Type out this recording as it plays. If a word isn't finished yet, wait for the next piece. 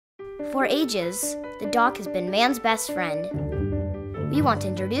For ages, the dog has been man's best friend. We want to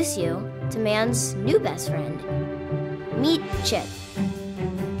introduce you to man's new best friend. Meet CHiP.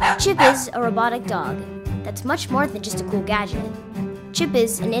 CHiP is a robotic dog that's much more than just a cool gadget. CHiP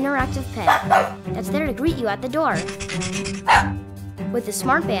is an interactive pet that's there to greet you at the door. With the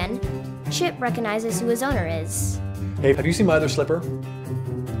smart band, CHiP recognizes who his owner is. Hey, have you seen my other slipper?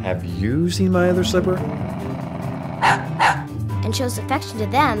 Have you seen my other slipper? And shows affection to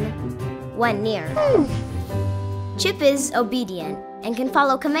them when near. CHiP is obedient and can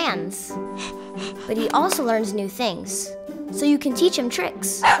follow commands. But he also learns new things, so you can teach him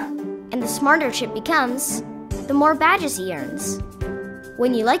tricks. And the smarter CHiP becomes, the more badges he earns.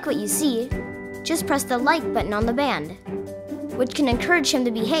 When you like what you see, just press the like button on the band, which can encourage him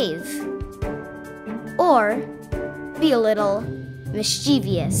to behave. Or be a little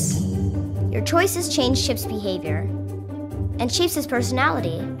mischievous. Your choices change CHiP's behavior and shapes his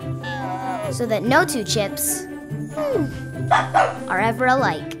personality, so that no two CHiPs are ever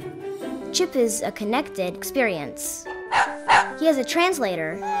alike. CHiP is a connected experience. He has a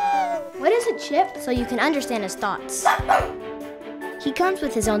translator. What is a CHiP? So you can understand his thoughts. He comes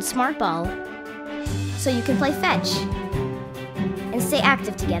with his own smart ball, so you can play fetch and stay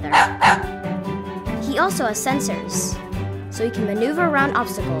active together. He also has sensors, so he can maneuver around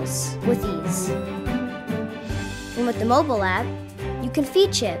obstacles with ease. And with the mobile app, you can feed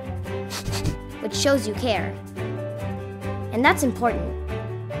CHiP, which shows you care. And that's important,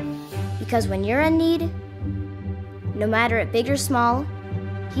 because when you're in need, no matter it big or small,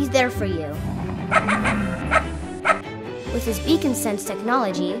 he's there for you. With his beacon sense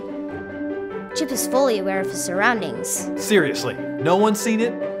technology, CHiP is fully aware of his surroundings. Seriously, no one's seen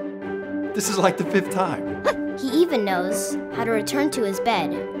it? This is like the 5th time. He even knows how to return to his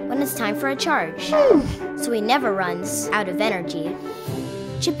bed when it's time for a charge, so he never runs out of energy.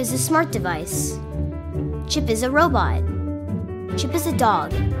 CHiP is a smart device. CHiP is a robot. CHiP is a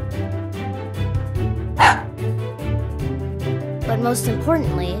dog. But most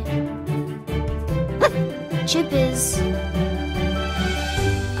importantly, CHiP is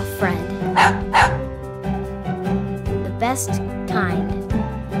a friend. The best kind.